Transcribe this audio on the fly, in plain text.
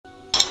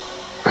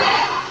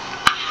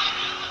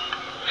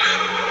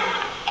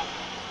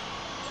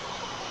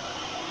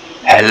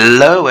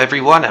Hello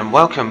everyone and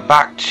welcome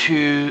back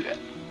to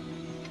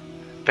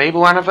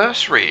Fable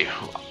Anniversary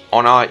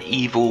on our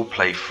evil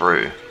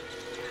playthrough.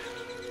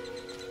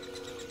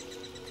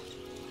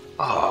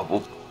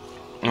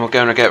 We're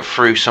going to get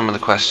through some of the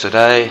quests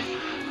today,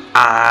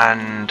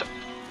 and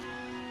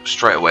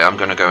straight away I'm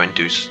going to go and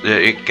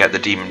get the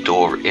demon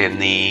door in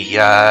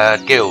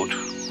the guild,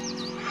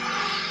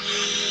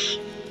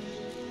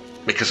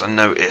 because I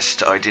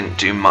noticed I didn't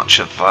do much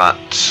of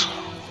that.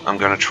 I'm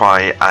going to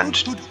try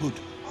and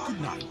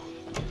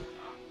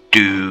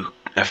do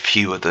a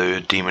few of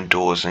the demon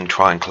doors and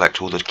try and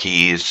collect all the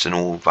keys and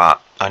all that.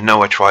 I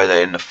know I tried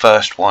that in the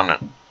first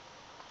time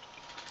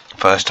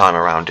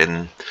around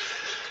in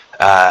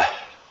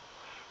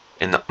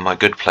my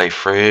good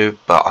playthrough,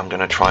 but I'm going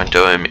to try and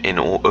do them in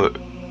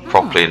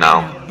properly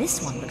now.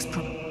 This one looks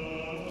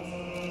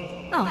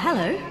Oh,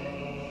 hello.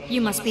 You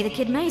must be the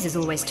kid Maze is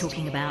always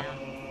talking about.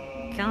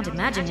 Can't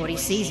imagine what he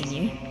sees in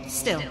you.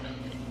 Still,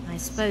 I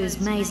suppose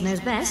Maze knows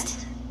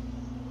best.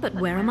 But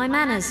where are my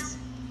manners?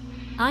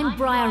 I'm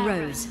Briar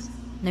Rose.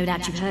 No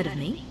doubt you've heard of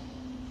me.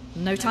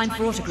 No time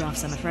for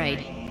autographs, I'm afraid.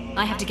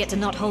 I have to get to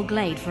Knothole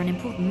Glade for an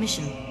important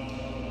mission.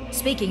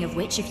 Speaking of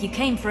which, if you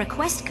came for a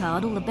quest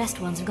card, all the best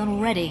ones have gone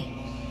already.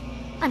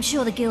 I'm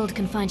sure the guild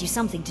can find you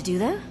something to do,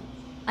 though.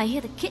 I hear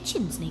the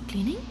kitchens need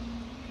cleaning.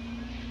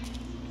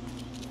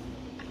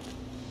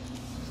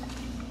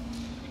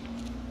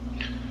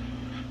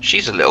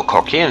 She's a little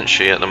cocky, isn't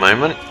she, at the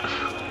moment?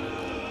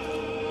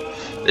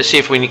 Let's see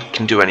if we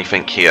can do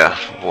anything here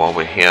while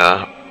we're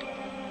here.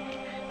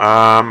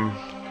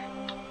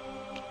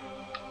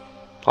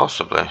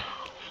 Possibly.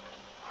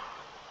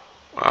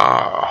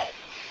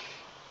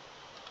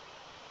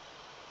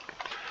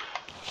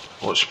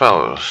 What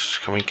spells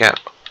can we get?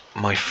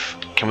 My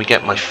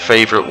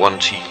favourite one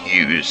to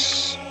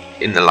use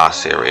in the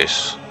last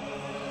series?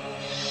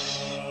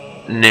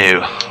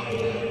 No.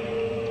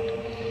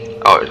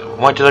 Oh,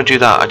 why did I do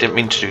that? I didn't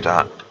mean to do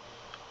that.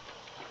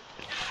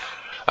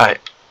 Alright,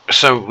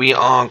 so we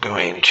are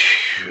going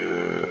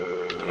to...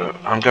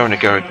 I'm going to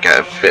go and get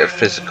a bit of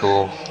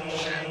physical.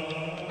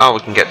 Oh,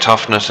 we can get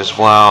toughness as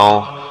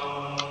well.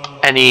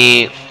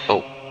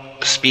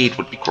 Speed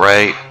would be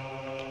great.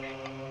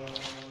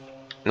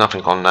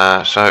 Nothing on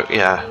there, so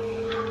yeah.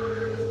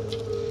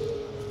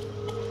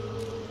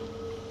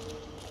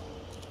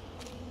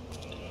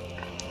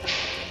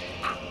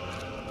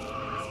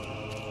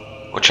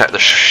 We'll check the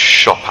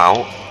shop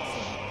out.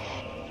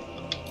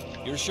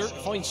 You're sure to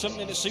find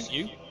something to suit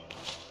you?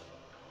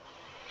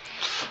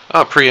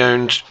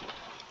 Pre-owned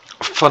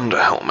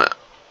Thunder helmet.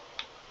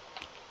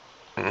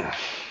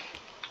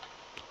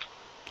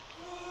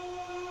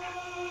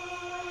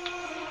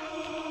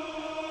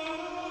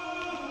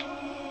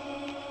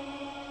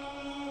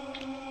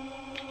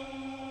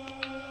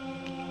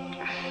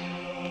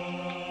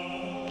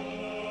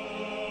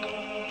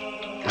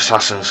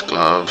 Assassin's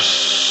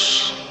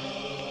gloves.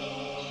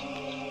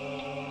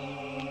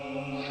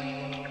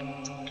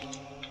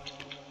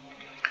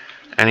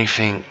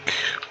 Anything?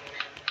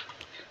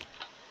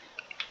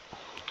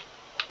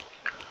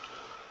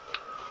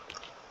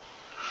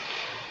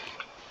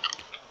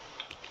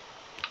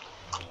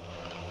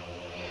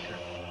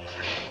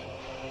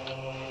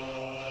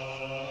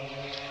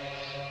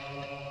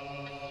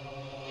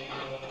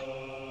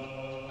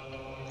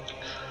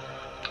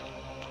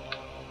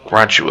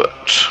 Graduate.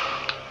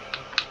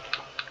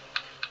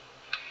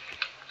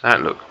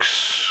 That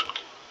looks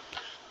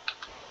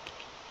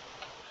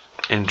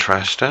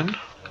interesting.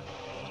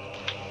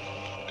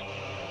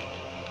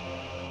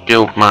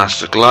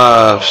 Guildmaster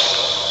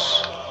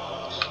gloves.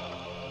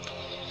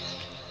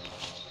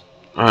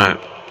 Alright.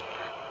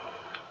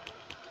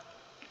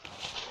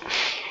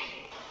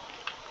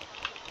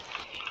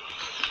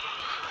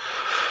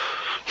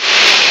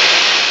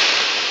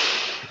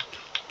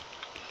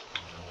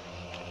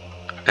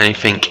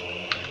 Anything?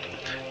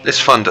 This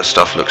Thunder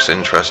stuff looks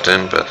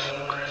interesting, but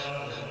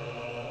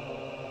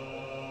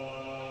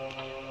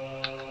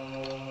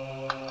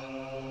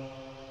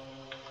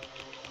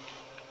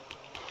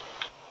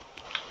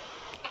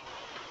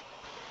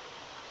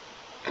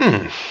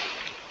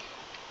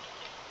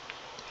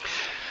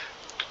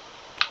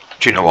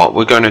do you know what?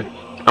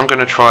 I'm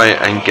gonna try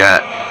and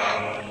get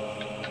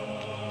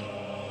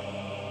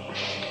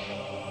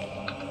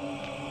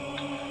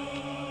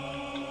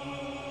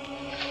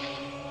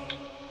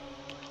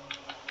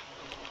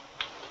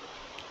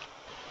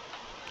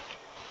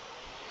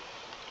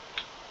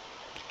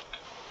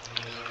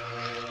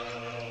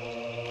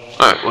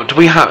Alright, what do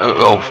we have?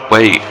 Oh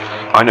wait,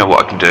 I know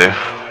what I can do.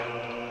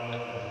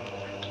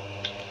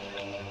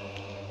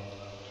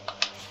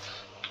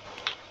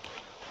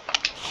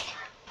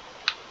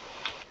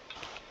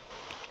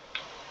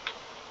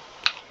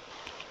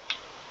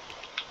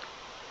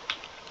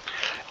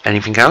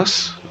 Anything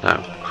else?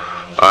 No.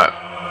 Alright.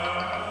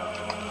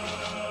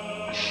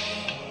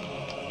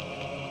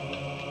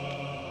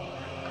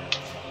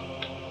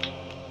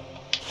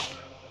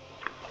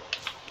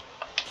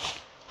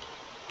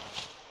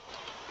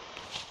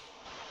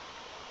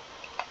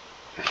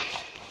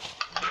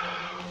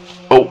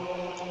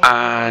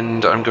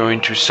 And I'm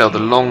going to sell the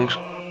long...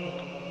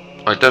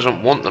 Oh, it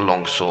doesn't want the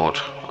long sword.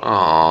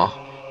 Ah.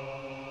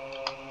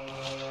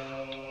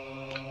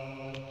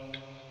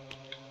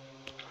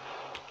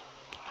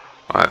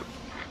 Right.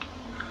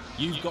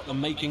 You've got the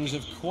makings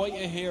of quite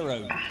a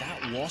hero.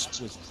 That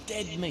wasp was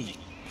dead meat.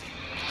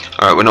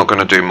 Alright, we're not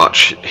going to do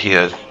much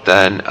here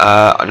then.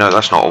 No,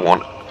 that's not what I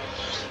want.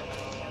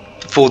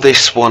 For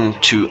this one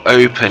to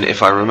open,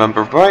 if I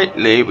remember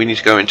rightly, we need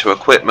to go into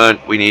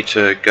equipment. We need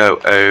to go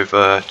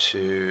over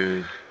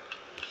to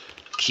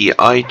key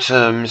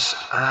items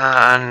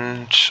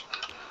and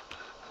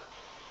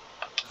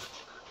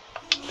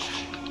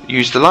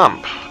use the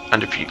lamp.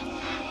 And if you...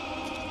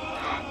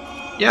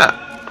 Yeah.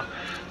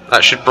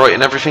 That should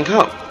brighten everything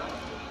up.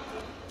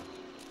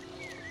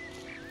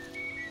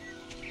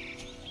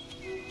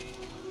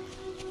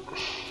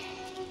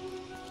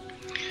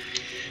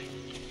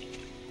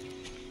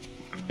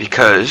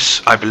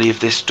 Because I believe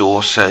this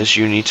door says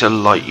you need to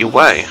light your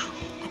way.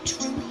 A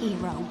true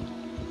hero.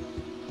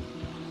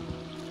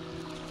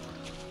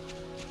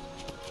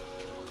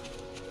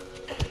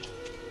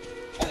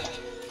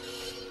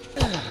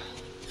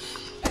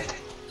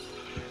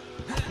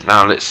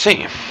 Now let's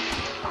see.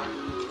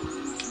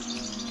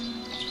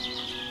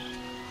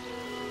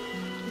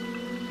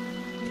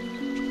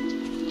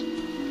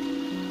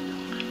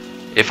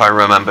 If I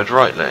remembered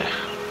rightly.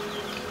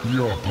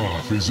 Your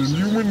path is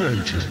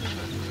illuminated.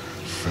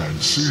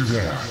 Fancy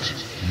that.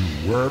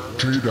 You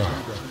worked it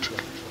out.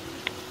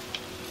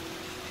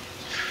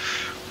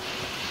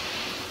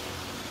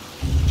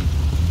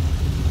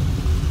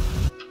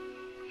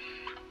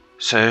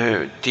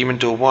 So, Demon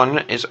Door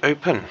 1 is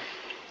open.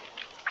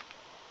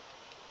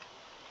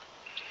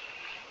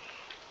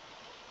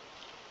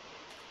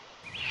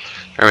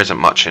 There isn't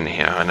much in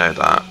here, I know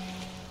that.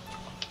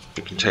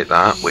 We can take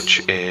that,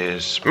 which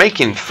is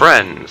making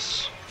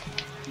friends.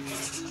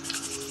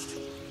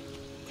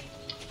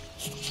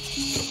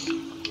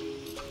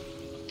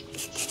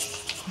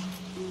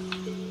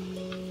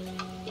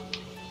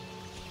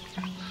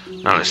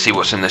 Now let's see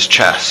what's in this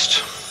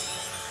chest.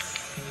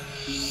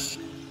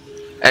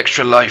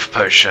 Extra life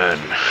potion.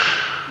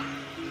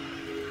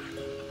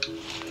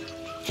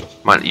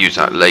 Might use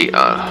that later.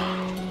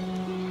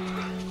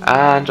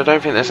 And I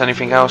don't think there's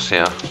anything else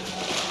here.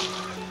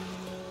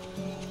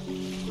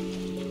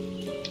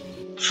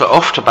 So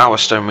off to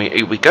Bowerstone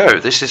we go.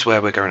 This is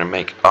where we're going to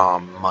make our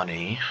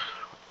money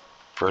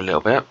for a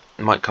little bit.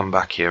 Might come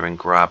back here and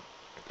grab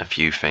a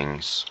few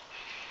things.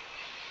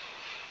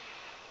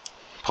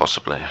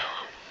 Possibly.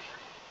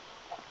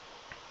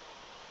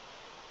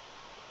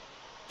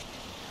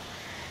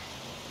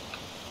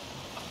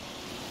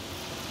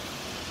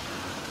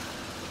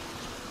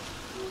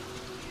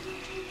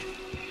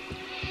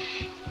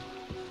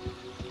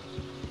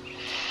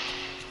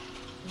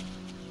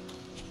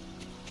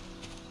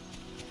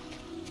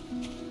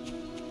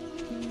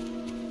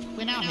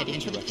 We're now heading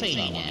to the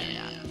training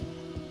area.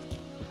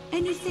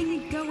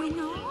 Anything going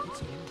on?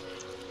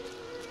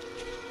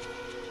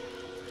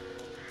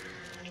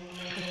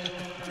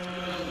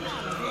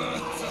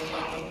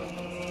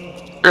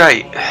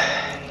 Right.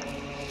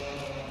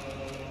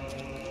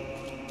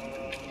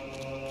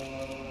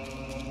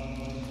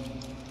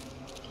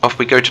 Off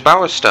we go to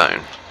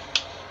Bowerstone.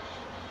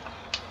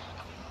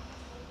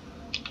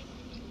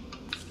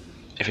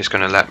 If it's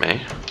going to let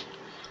me.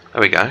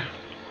 There we go.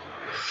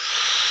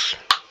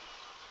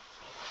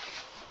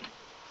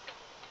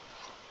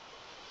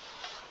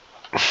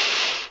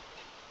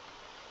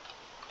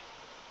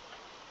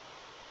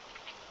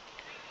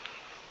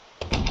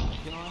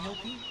 Can I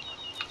help you?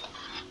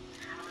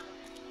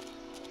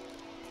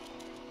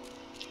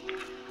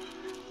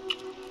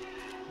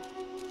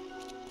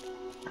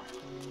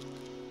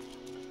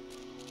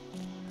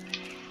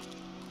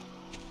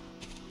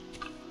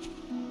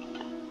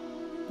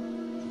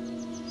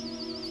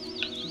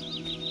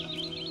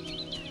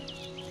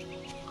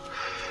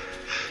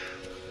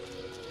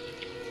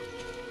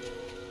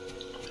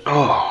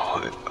 Oh.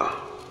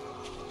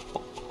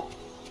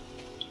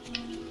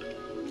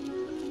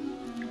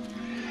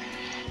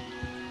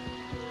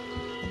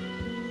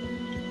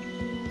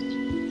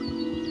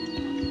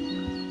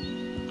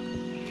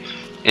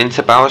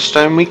 Into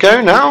Bowerstone we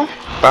go now.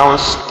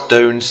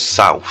 Bowerstone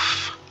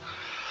South.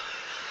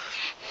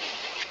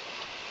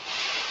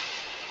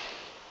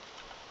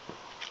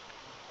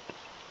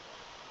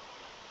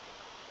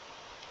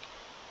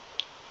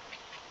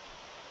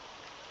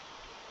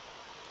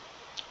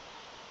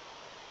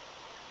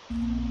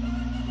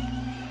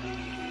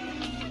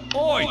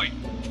 Oi!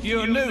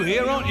 You're new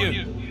here, aren't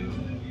you?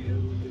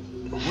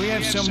 We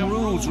have some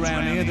rules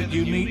round here that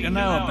you need to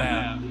know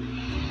about.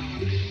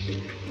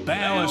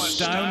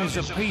 Bowerstone is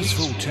a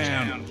peaceful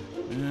town.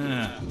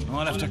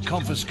 I'll have to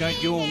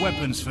confiscate your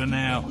weapons for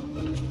now.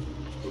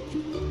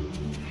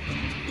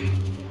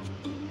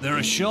 There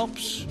are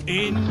shops,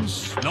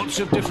 inns, lots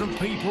of different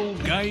people,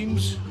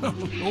 games,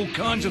 all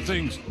kinds of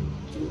things.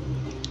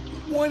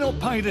 Why not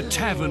pay the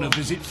tavern a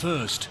visit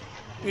first?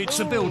 It's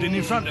the building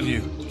in front of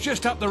you,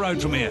 just up the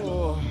road from here.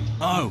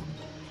 Oh,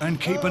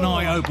 and keep an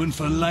eye open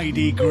for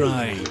Lady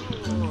Grey.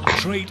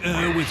 Treat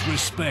her with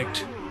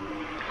respect.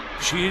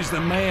 She is the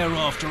mayor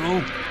after all.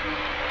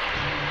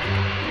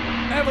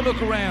 Have a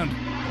look around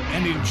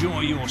and enjoy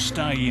your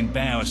stay in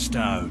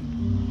Bowerstone.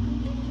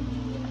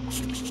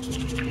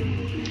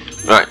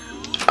 Right,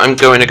 I'm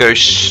going to go.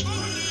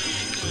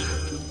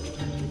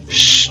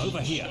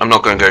 Over here. I'm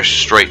not going to go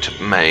straight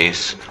to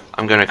Maze.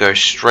 I'm going to go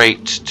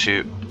straight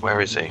to.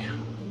 Where is he?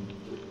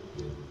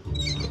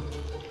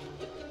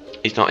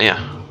 He's not here.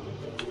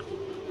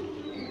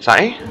 Is that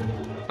he?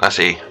 That's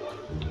he.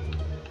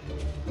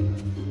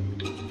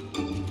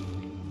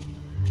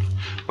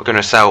 We're going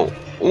to sell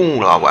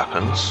all our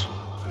weapons.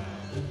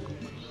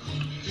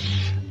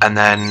 And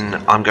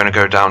then I'm going to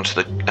go down to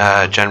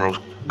the general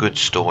goods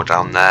store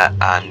down there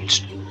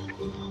and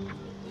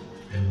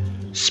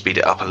speed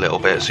it up a little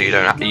bit so you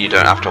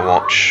don't have to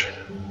watch.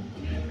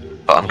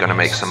 But I'm going to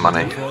make some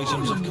money.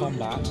 Items of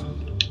combat.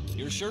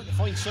 You're sure to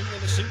find something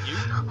to suit you.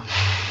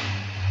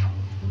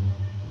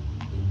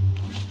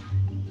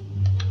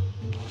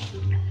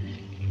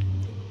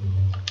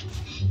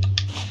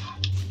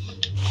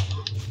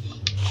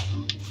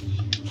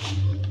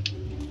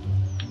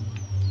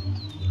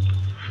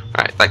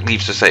 Right, that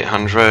leaves us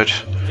 800.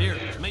 Here,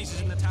 Mace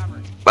is in the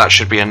tavern. That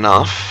should be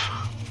enough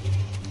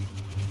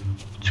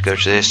to go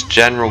to this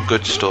general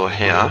goods store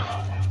here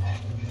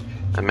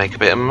and make a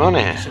bit of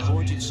money.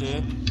 Supported,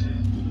 sir.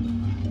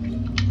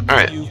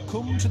 Alright, You've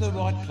come to the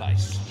right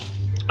place.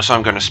 so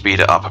I'm going to speed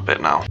it up a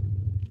bit now.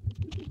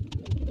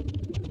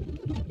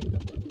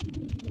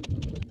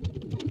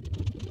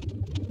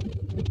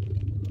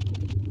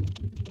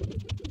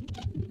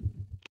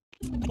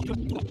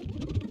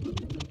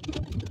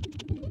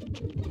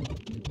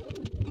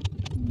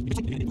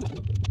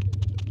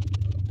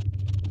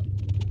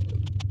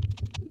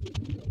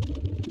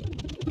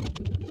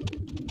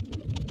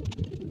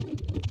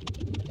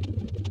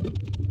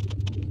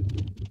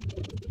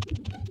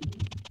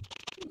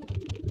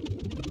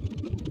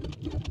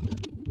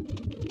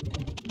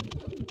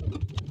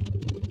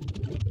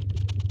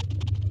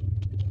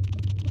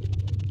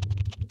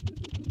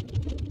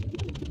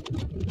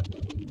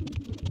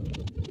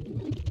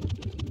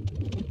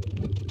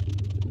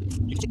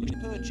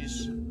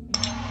 Purchase.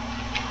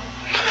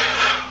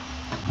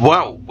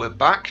 Well, we're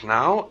back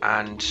now,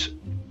 and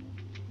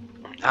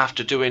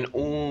after doing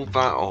all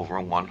that, oh,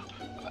 wrong one.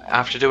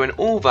 After doing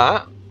all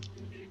that,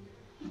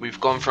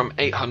 we've gone from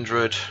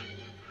 800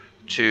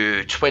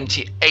 to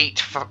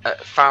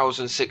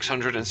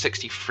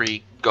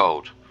 28,663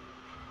 gold.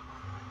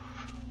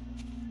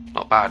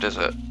 Not bad, is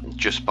it?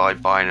 Just by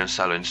buying and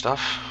selling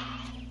stuff.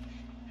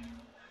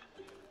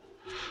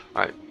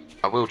 Right,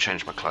 I will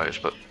change my clothes,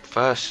 but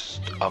first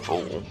of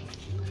all,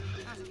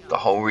 the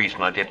whole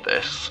reason I did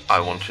this, I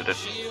wanted to...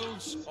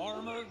 Shields,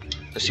 armor.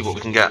 Let's see what we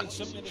can get.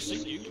 Something to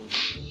suit you.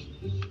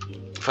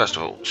 First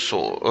of all,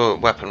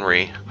 sword,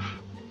 weaponry,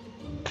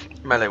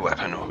 melee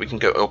weapon. We can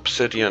go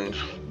obsidian.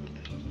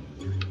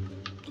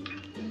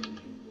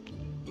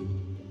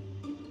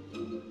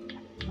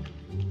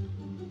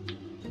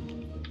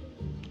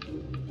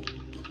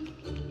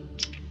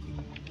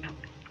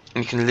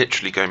 You can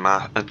literally go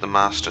at the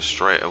master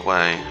straight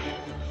away.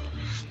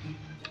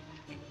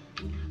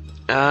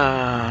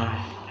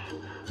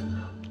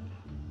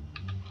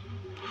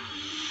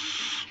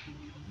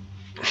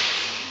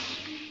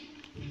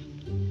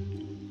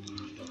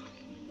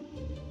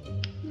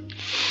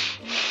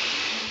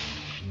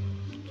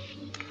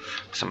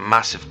 It's a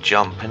massive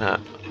jump, isn't it?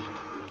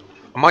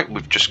 I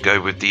might just go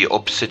with the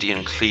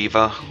obsidian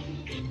cleaver.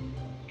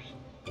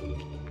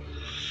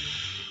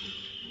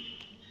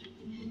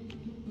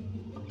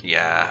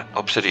 Yeah,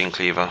 obsidian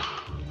cleaver.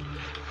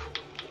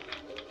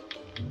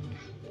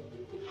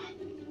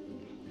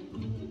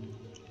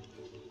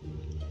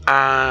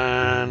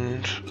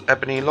 And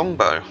ebony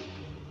longbow.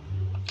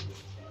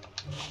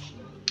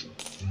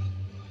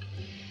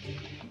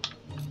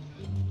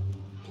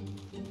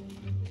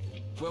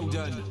 Well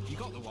done. You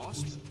got the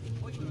wasp.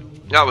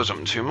 That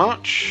wasn't too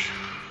much.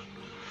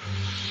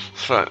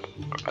 So,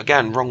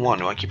 again, wrong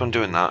one. I keep on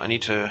doing that. I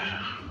need to...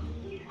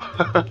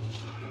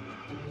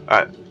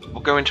 Alright,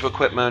 we'll go into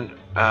equipment.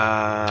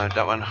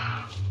 That one.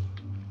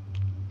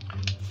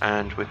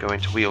 And we're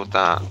going to wield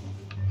that.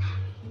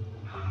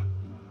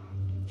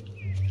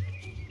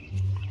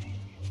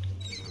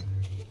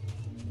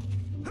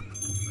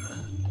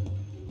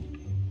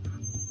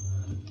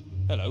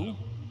 Hello.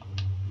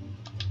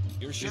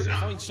 You're sure to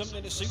find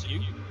something to suit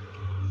you.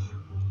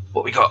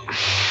 What we got?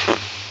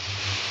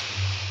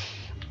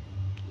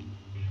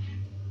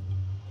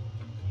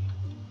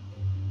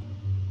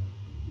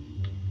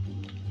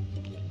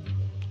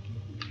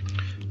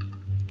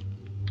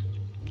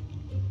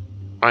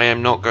 I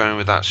am not going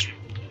with that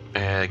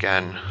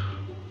again.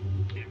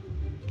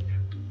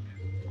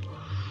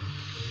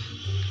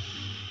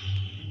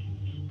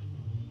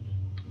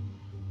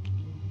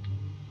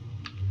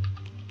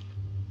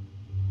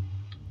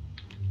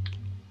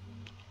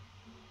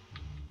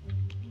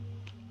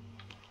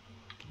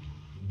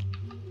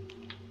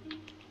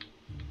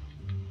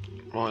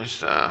 What is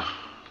there?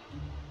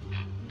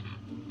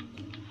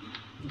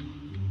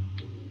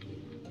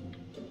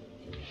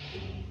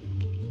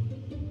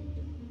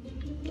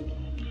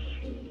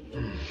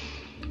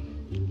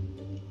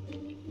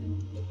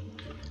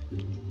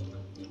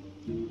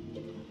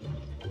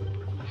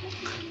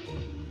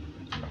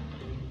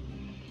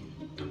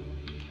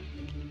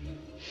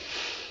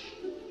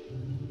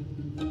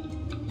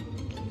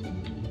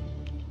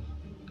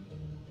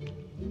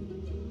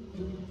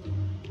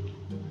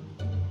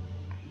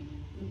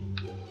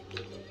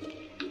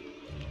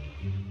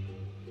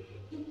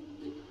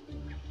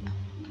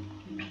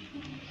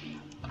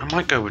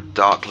 might go with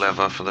dark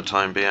leather for the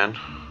time being.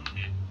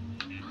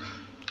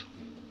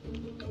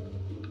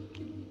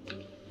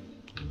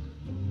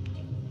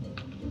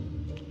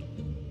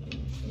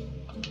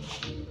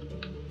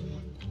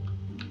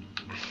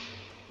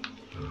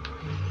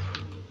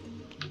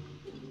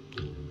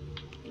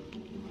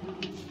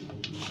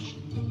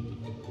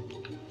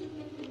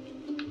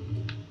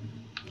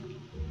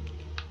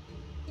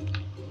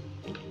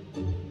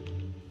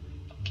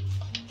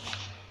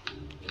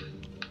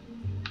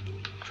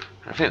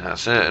 I think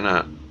that's it, isn't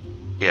it?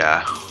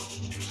 Yeah.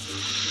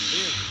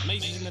 Here,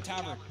 Macy's in the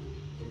tavern.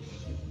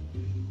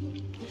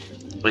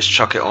 Let's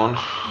chuck it on.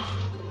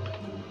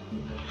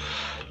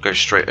 Go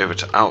straight over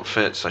to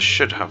outfits. I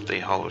should have the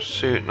whole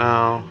suit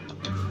now.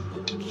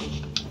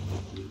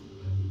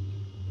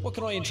 What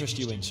can I interest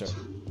you in, sir?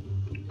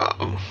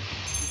 Uh-oh.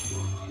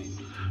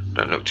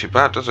 Don't look too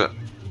bad, does it?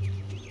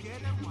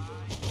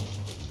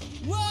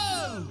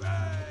 Whoa!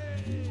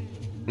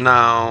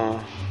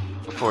 Now,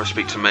 before I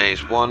speak to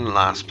Maze, one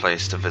last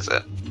place to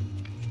visit.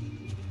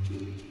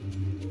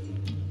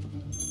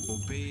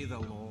 Obey the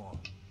law.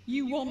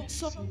 You want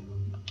some?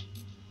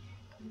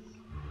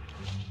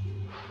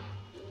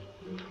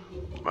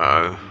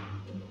 Oh.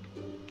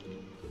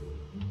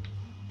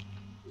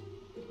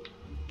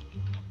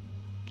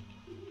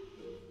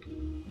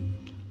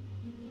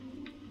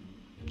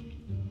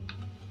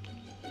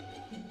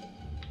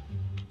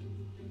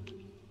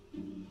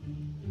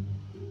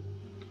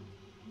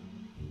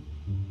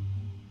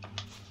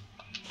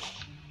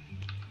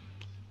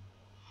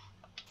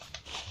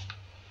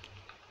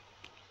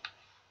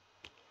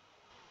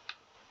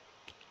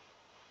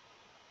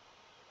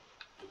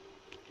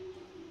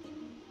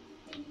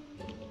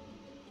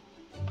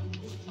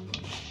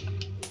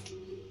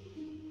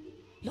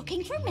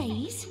 Looking for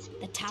Maze?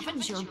 The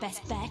tavern's your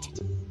best bet.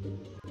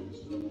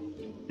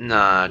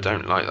 Nah, I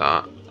don't like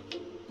that.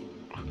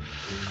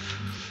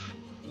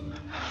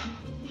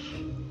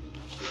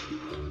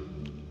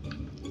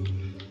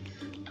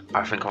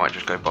 I think I might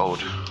just go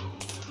bold.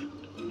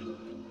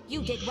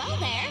 You did well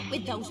there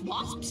with those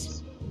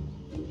wasps.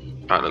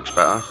 That looks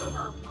better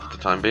for the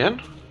time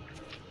being.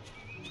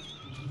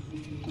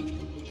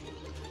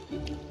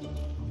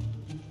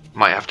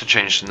 Might have to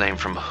change the name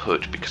from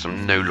Hood because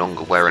I'm no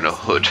longer wearing a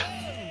hood.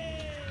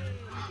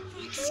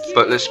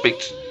 But let's speak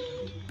to...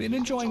 Been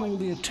enjoying all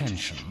the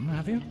attention,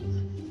 have you?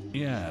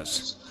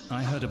 Yes,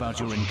 I heard about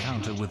your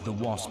encounter with the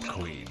Wasp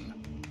Queen.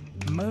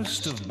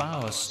 Most of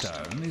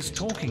Bowerstone is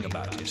talking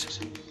about it.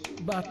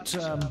 But,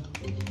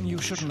 you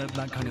shouldn't let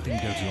that kind of thing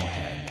go to your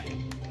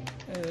head.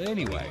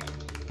 Anyway,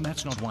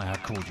 that's not why I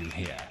called you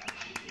here.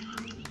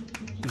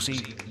 You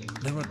see,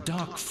 there are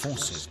dark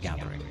forces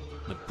gathering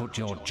that put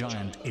your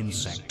giant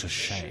insect to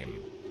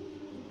shame.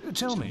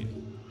 Tell me,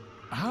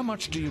 how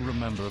much do you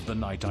remember of the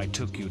night I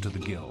took you to the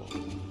guild?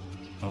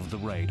 Of the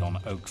raid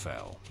on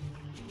Oakvale?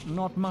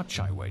 Not much,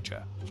 I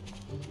wager.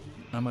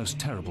 A most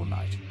terrible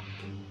night.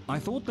 I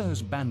thought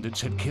those bandits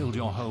had killed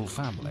your whole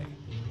family,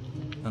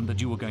 and that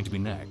you were going to be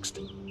next.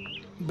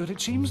 But it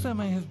seems there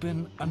may have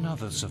been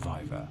another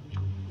survivor.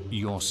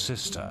 Your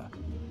sister.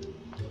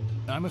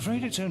 I'm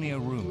afraid it's only a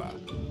rumor,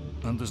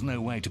 and there's no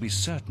way to be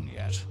certain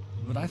yet,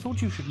 but I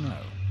thought you should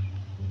know.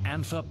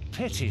 And for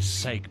pity's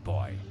sake,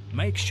 boy,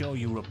 make sure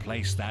you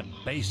replace that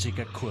basic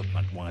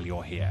equipment while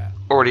you're here.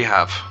 Already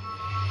have.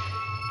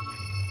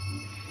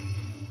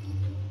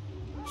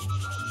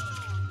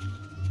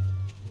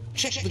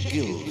 Check the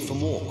guild for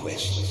more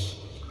quests.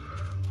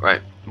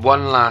 Right,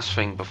 one last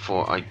thing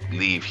before I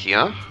leave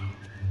here.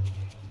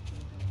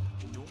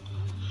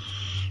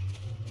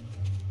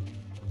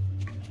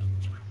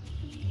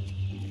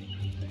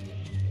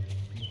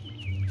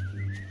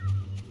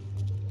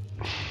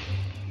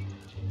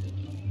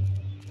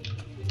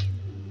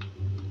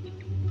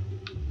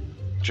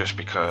 Just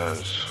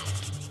because...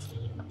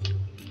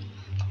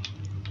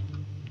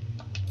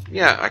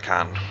 yeah, I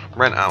can.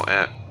 Rent out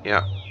it,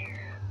 yeah.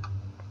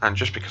 And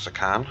just because I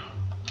can.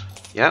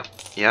 Yep,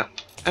 yep,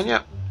 and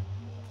yep.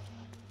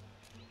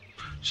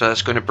 So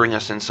that's going to bring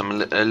us in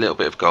a little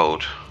bit of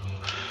gold.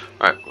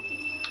 Right.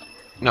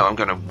 No, I'm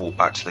going to walk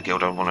back to the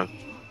guild. I want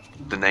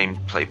the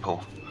nameplate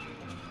pull.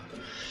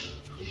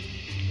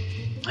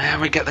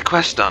 And we get the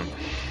quest done.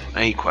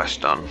 A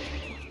quest done.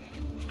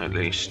 At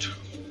least.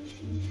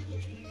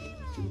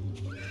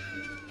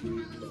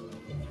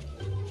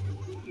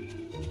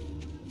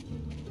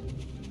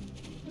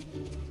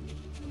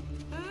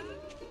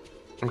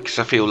 Because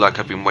I feel like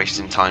I've been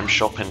wasting time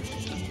shopping.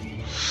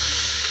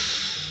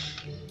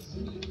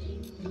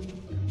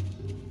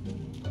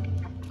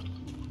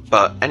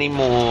 But any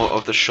more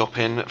of the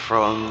shopping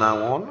from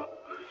now on,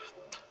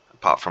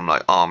 apart from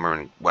like armor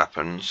and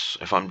weapons,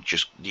 if I'm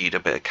just need a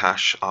bit of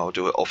cash, I'll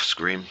do it off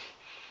screen.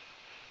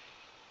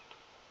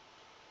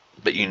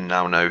 But you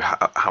now know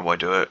how I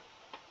do it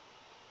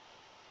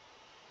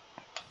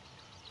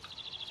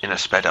in a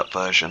sped up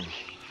version.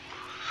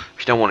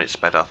 If you don't want it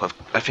sped up,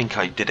 I think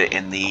I did it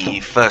in the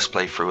first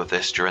playthrough of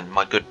this during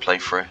my good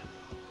playthrough.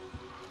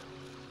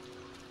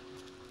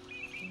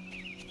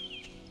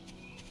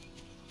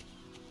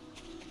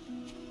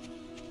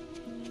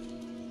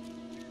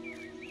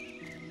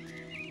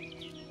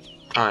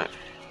 Alright.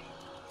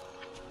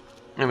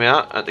 Here we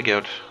are at the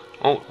guild.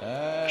 Oh,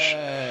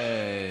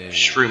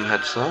 shroom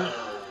heads though.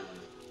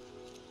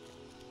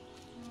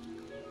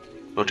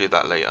 We'll do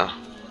that later.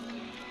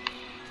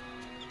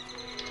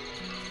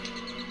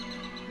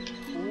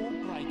 All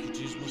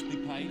breakages must be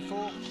paid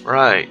for.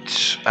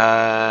 Right.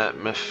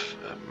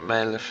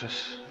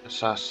 Maleficent,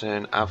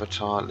 Assassin,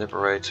 Avatar,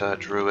 Liberator,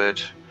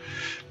 Druid,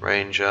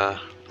 Ranger,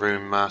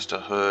 Rune Master,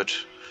 Hood,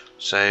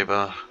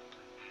 Saber.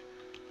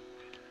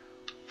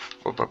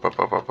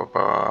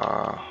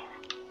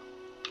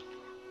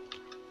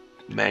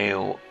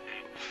 Male.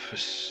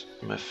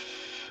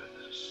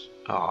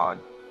 Oh,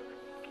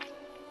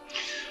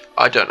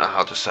 I don't know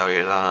how to sell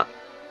you that.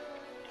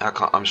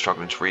 I'm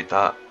struggling to read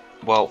that.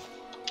 Well,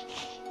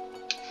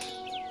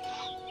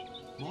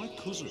 My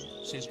cousin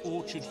says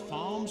Orchard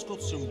Farm's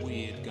got some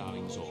weird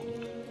goings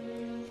on.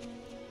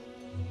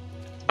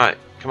 alright,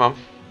 come on.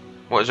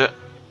 What is it?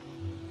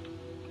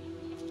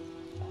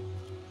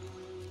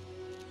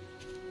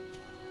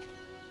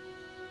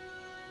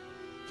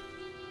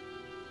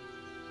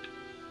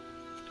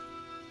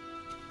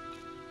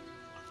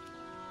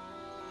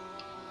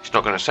 He's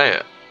not going to say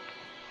it.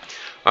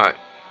 Alright,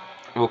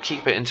 we'll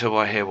keep it until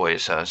I hear what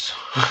it says.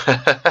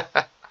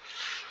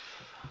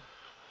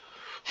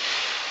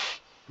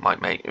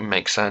 Might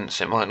make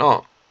sense, it might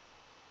not.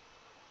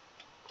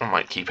 I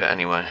might keep it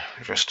anyway,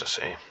 just to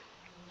see.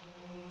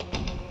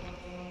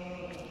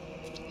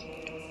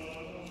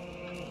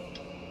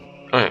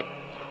 Alright.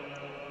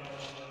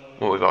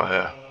 What we got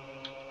here?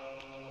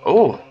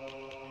 Oh!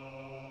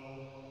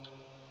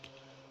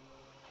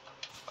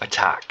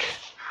 Attack.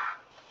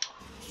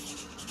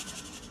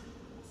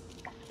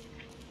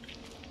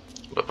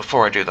 But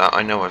before I do that,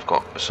 I know I've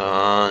got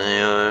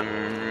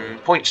some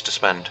points to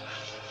spend.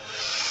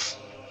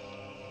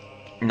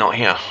 Not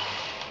here.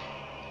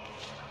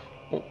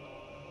 Oh.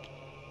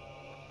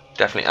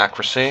 Definitely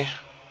accuracy.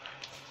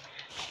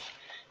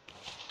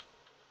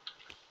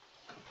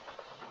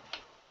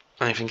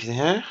 Anything in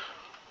here?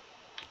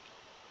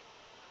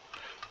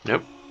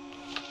 Nope.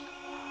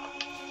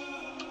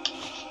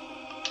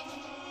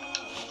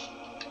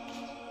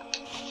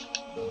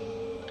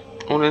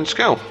 All in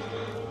skill.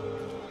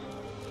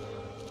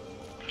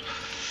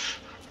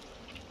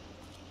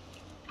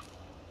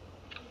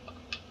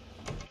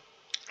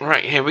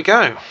 Right, here we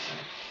go.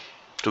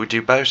 Do we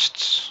do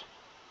boasts?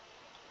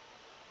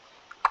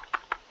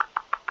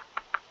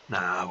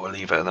 Nah, we'll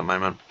leave it at the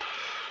moment.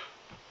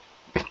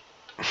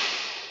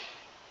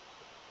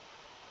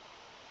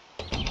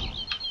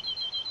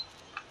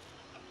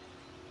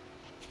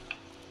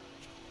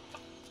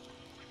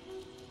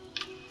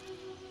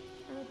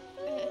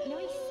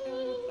 Nice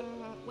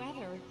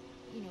weather,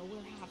 you know,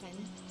 we're having.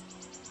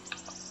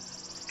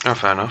 Oh,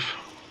 fair enough.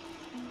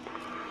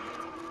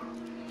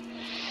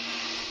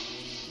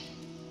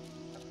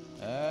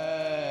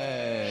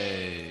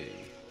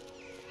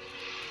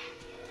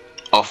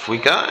 Off we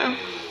go.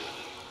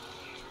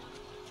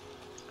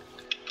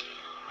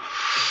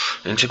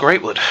 Into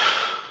Greatwood.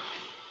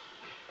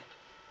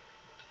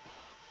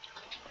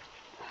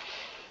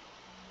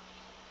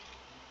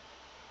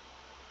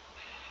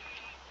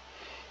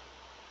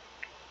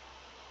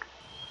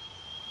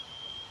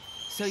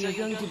 So you're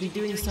going to be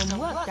doing some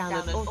work down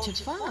at Orchard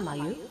Farm, are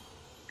you?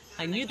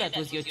 I knew that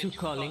was your true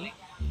calling.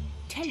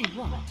 Tell you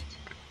what,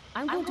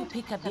 I'm going to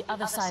pick up the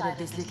other side of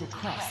this little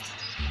quest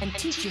and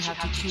teach you how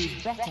to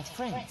choose better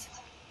friends.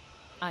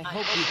 I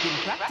hope you've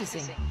been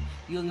practicing.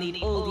 You'll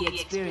need all the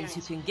experience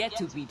you can get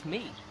to beat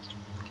me.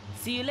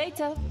 See you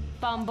later,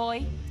 farm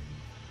boy.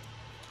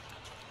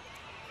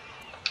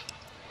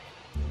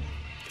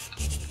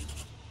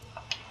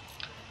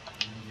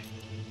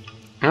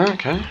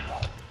 Okay.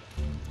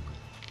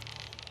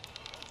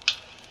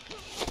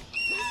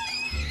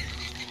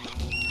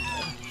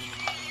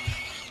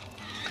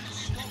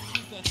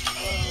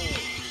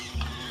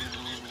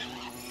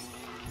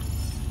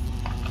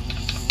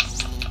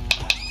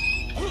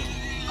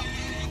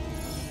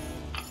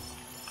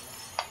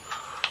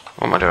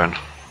 What am I doing?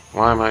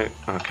 Why am I...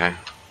 Okay.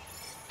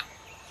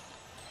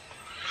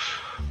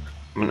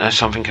 There's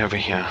something over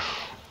here.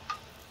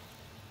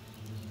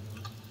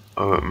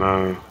 Oh,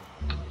 no.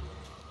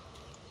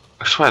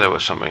 I swear there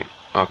was something.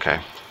 Okay.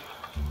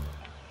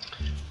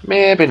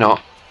 Maybe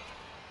not.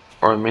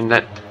 Or I mean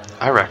that...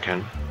 I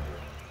reckon.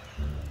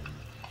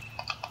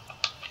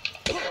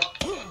 Do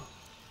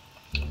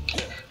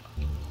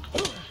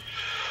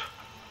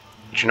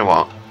you know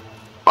what?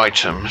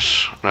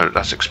 Items. No,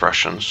 that's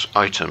expressions.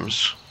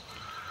 Items.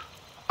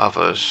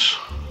 Others.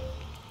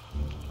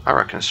 I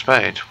reckon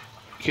spade.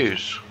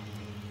 Use.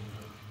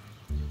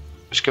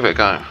 Let's give it a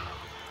go.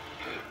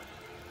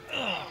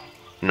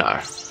 No.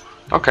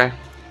 Okay.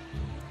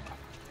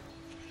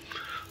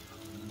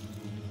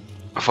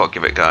 I thought I'd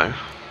give it a go.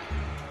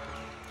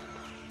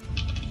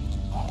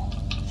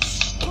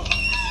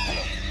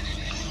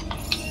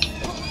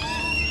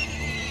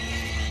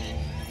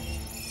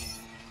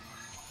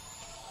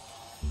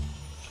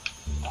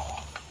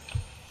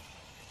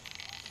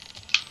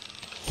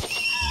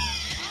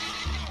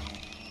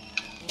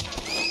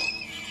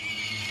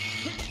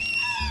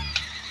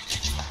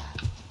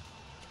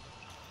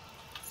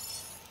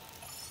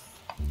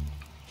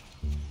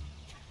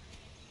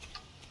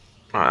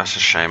 Oh, that's a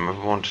shame.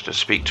 I wanted to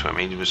speak to him.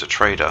 He was a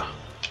trader.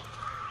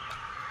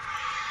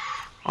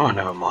 Oh,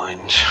 never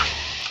mind.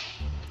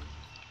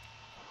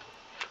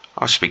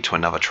 I'll speak to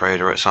another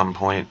trader at some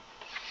point.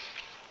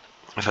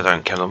 If I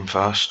don't kill him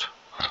first.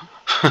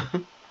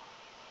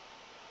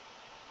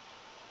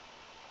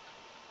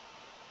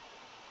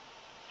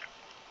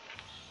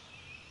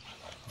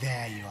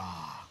 There you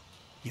are.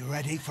 You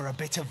ready for a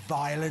bit of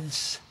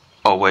violence?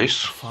 Always.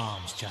 The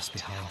farm's just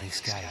behind this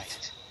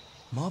gate.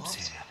 Mob's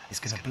here is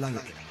going to blow it in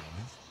a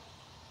moment.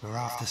 We're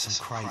after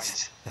some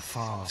crates the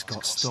farmer's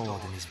got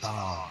stored in his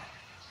barn.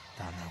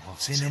 Don't know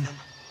what's in them,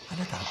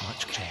 and I don't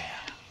much care.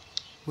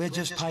 We're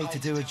just paid to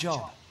do a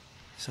job,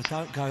 so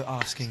don't go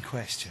asking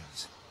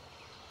questions.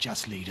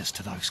 Just lead us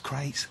to those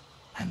crates,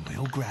 and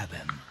we'll grab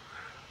them.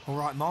 All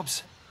right,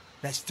 mobs,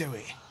 let's do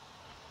it.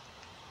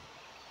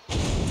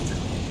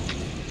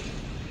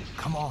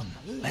 Come on,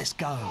 let's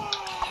go.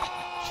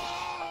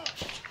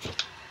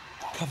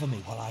 Cover me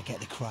while I get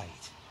the crate.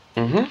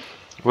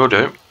 Will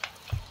do.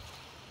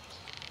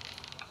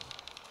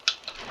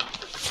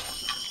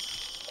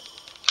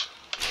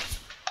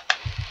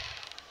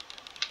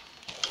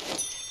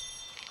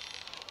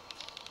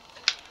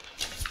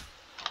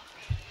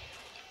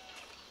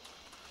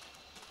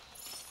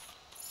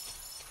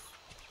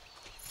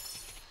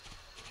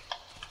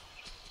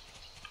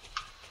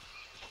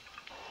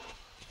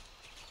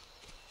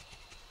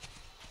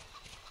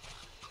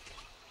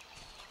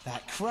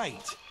 That crate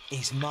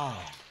is mine.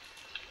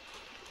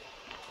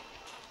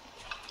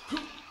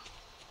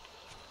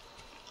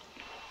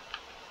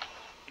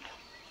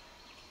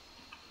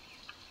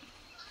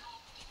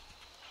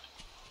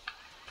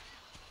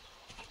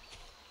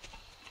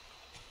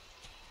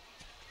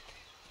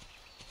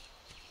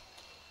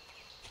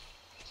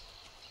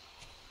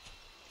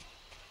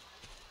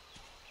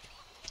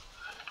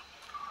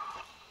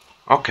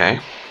 Okay.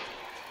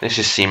 This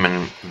is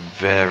seeming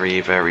very,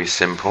 very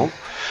simple.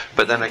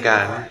 But then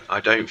again, I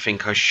don't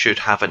think I should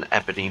have an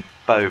ebony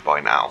bow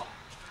by now.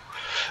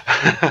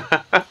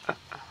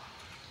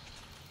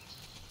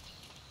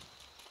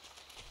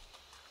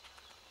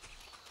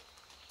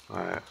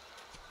 Right.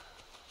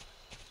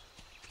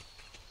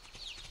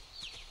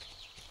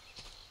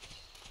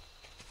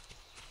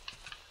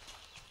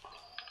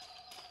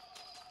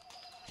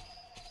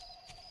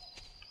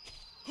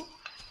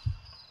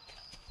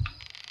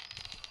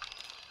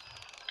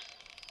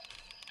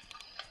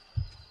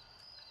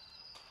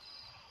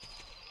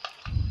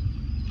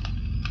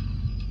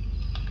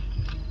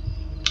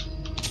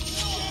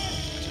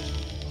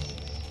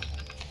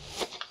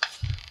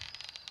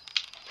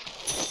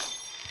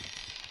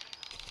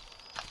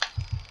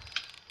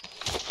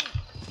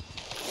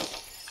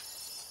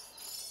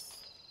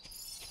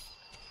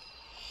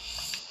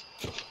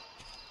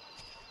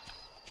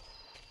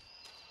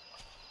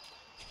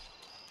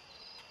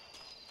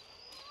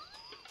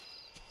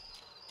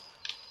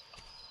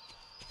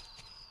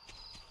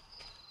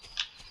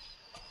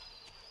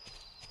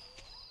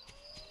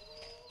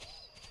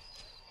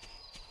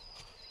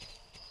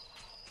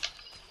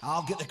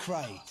 I'll get the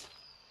crate.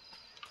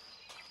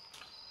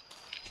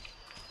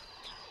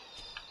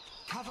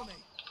 Cover me.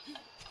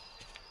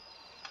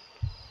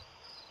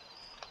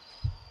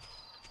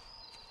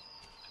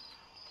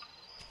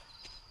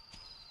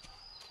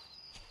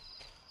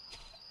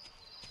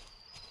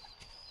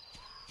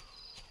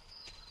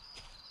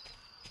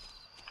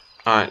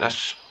 Alright,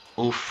 that's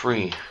all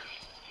free.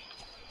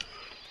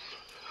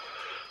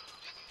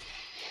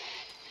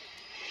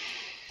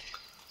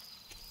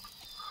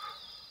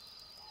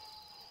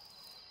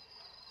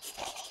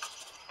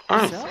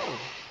 So,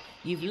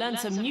 you've learned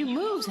some new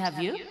moves, have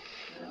you?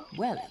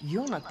 Well,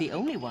 you're not the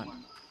only one.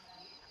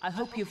 I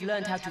hope you've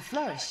learned how to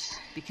flourish,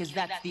 because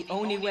that's the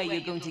only way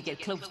you're going to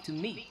get close to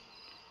me.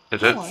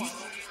 Is it? Go on,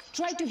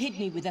 try to hit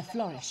me with a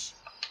flourish.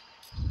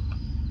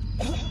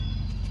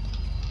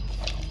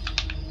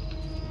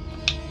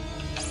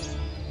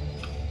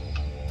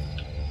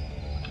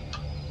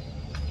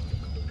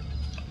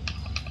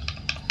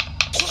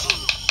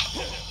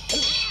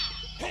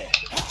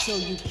 So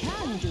you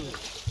can do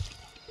it.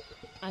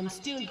 I'm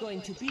still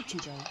going to beat you,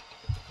 though.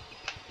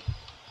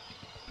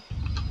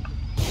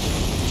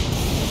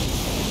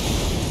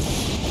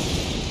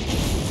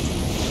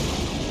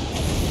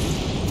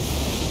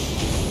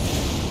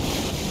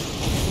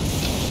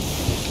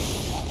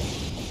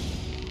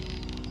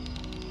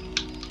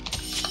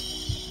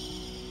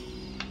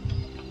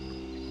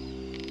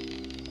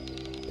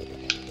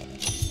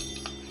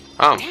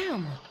 Oh.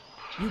 Damn!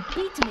 You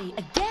beat me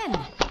again!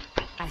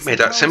 I Made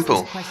that suppose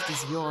simple. This quest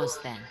is yours,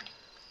 then.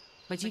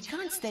 But you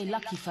can't stay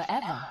lucky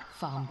forever,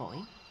 farm boy.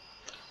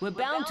 We're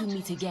bound to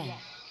meet again,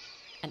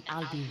 and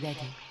I'll be ready.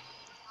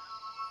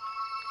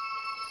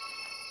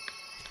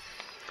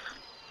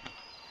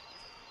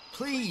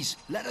 Please,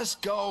 let us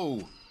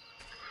go.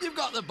 You've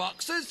got the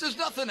boxes, there's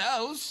nothing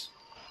else.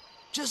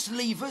 Just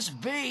leave us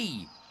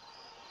be.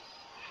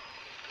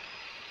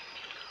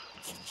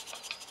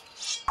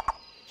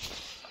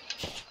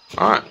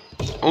 Alright,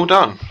 all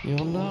done.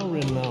 You're now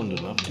renowned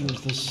enough to use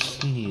the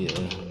sneer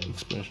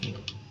expression.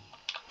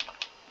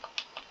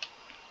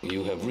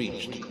 You have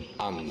reached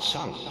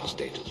unsung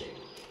status.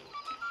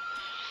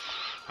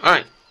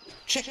 Alright.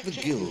 Check the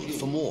guild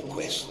for more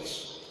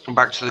quests.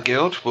 Back to the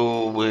guild.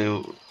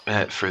 We'll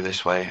head through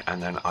this way,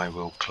 and then I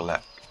will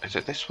collect... Is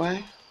it this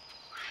way?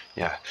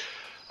 Yeah.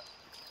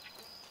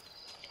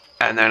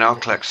 And then I'll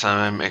collect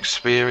some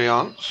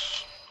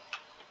experience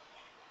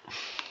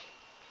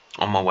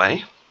on my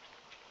way.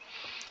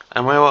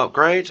 And we'll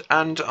upgrade,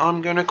 and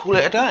I'm going to call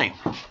it a day.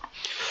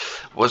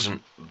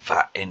 Wasn't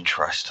that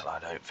interested, I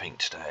don't think,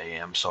 today.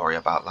 I'm sorry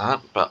about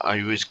that, but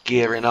I was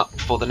gearing up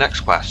for the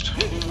next quest,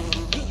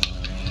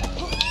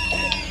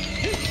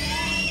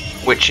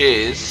 which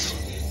is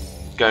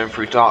going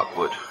through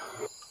Darkwood.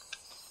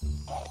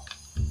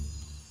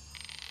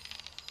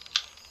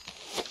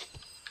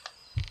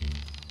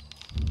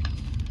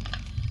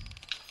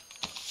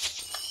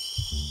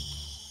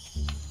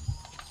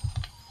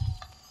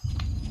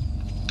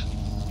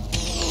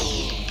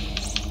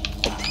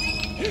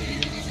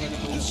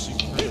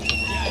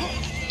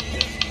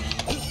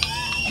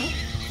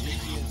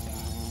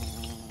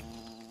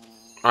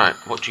 Right,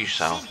 what do you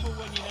sell?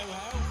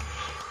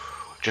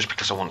 Just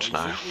because I want to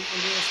know.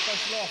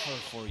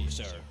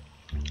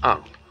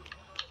 Oh.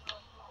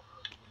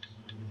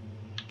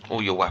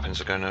 All your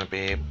weapons are going to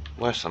be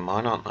worse than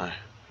mine, aren't they?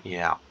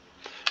 Yeah.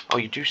 Oh,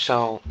 you do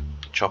sell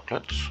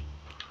chocolates,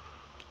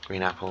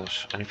 green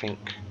apples, anything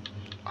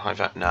high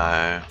vat?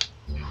 No.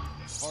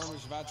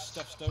 Farmers have had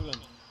stuff stolen.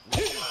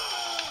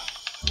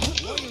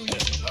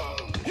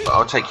 But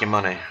I'll take your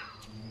money.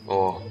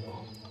 Or...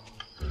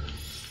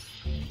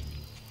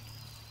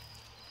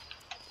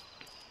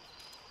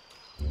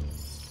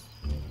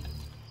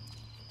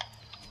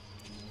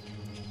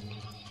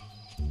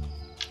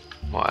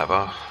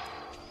 whatever.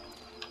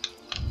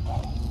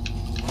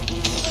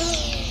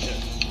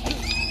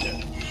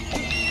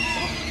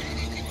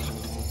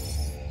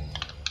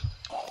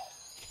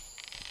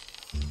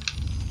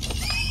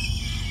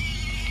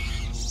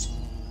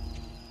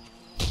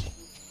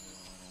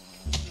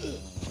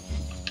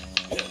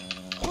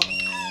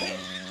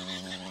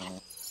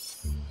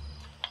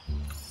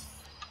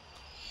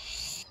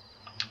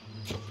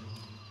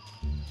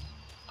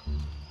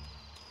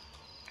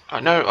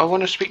 No, I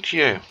want to speak to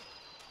you.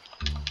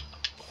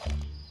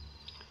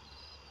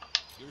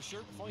 You're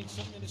sure to find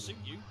something to suit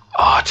you?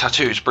 Ah,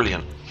 tattoos,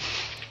 brilliant.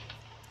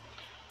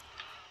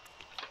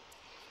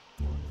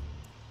 Do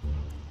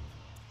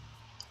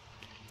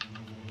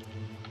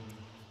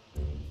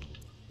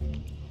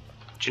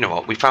you know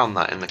what? We found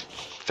that in the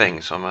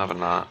thing, so I'm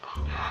having that.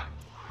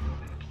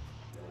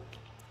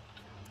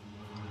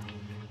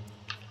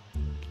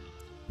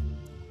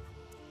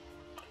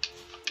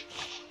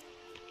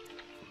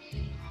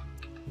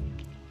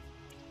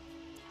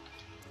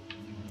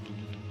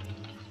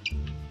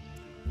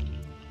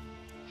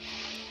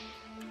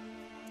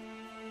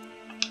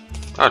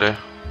 I do.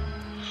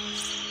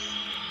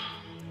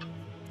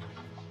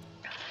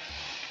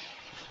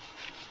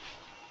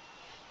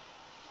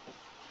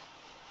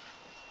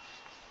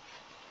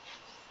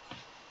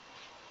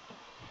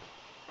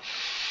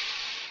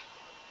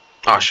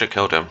 Oh, I should have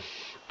killed him.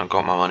 I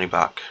got my money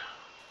back.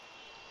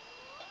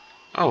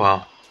 Oh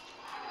well.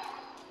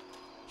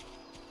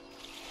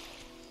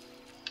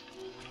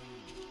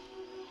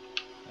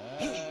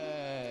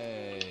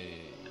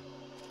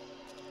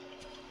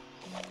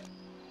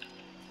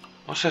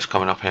 What's this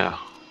coming up here?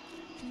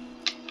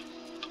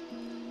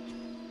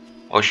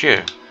 Oh, it's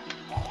you.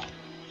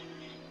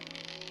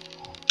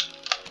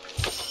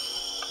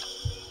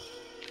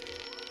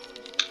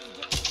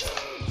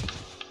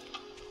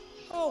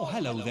 Oh,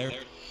 hello there.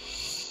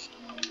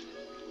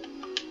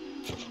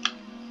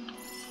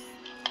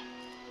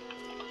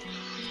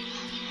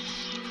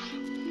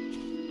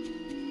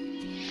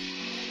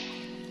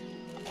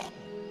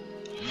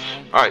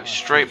 Alright,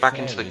 straight back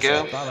into the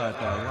guild.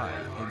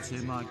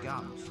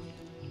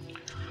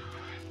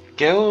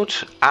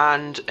 Guild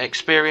and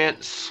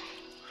experience.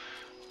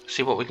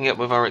 See what we can get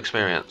with our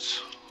experience.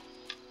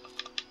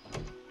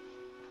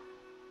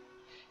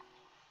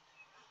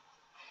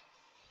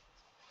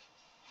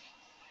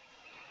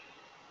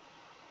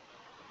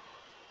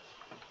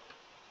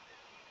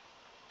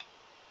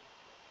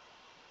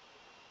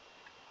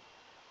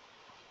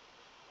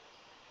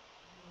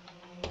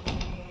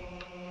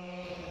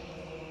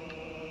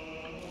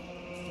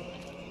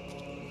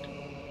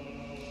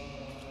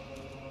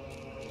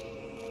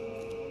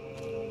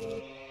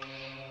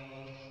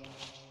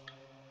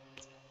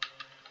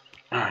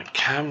 Alright,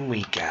 can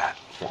we get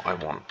what I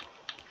want?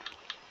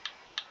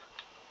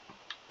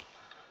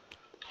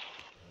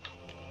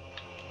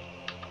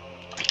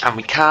 And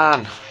we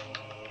can!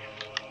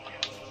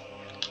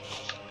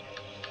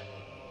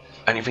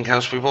 Anything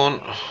else we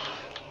want?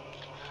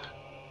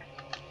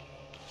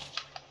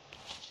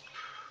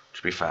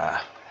 To be fair,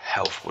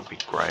 health would be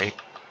great.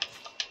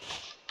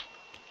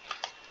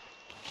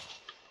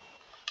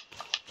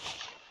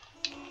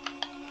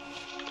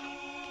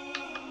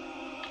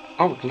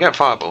 Oh, we can get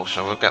Fireball,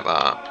 so we'll get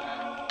that.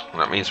 And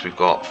that means we've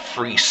got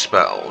 3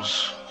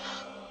 spells.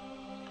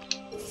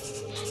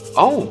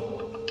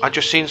 Oh! I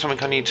just seen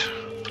something I need.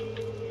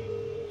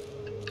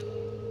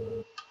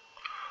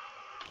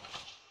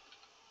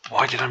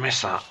 did I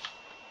miss that?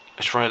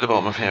 It's right at the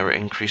bottom of here. It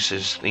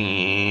increases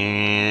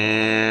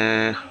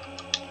the...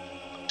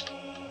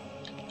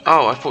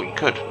 Oh, I thought you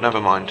could.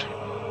 Never mind.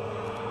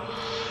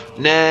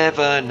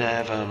 Never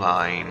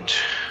mind.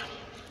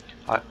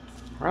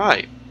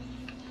 Right.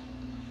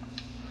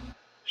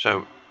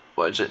 So,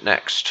 what is it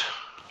next?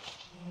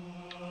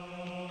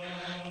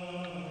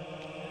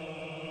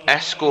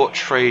 Escort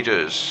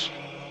traders.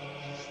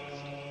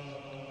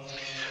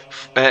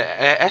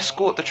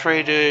 Escort the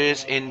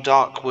traders in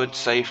Darkwood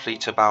safely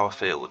to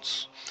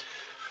Bowerfields.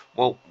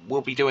 Well,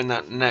 we'll be doing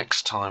that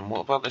next time.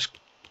 What about this?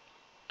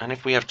 And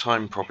if we have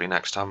time, probably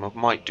next time, I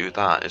might do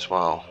that as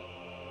well.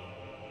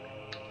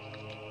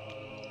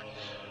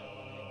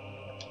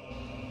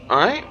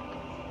 Alright.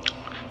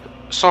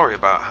 Sorry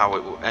about how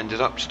it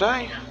ended up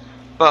today,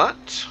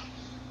 but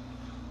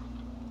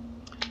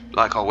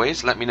like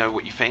always, let me know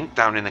what you think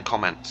down in the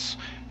comments.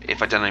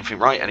 If I've done anything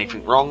right,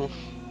 anything wrong,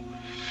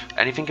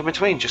 anything in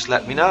between, just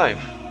let me know.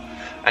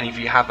 And if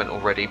you haven't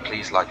already,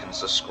 please like and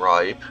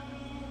subscribe.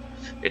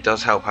 It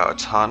does help out a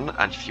ton,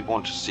 and if you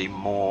want to see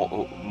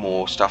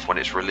more stuff when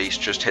it's released,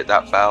 just hit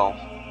that bell.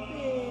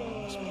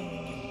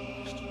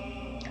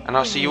 And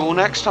I'll see you all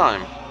next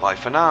time. Bye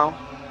for now.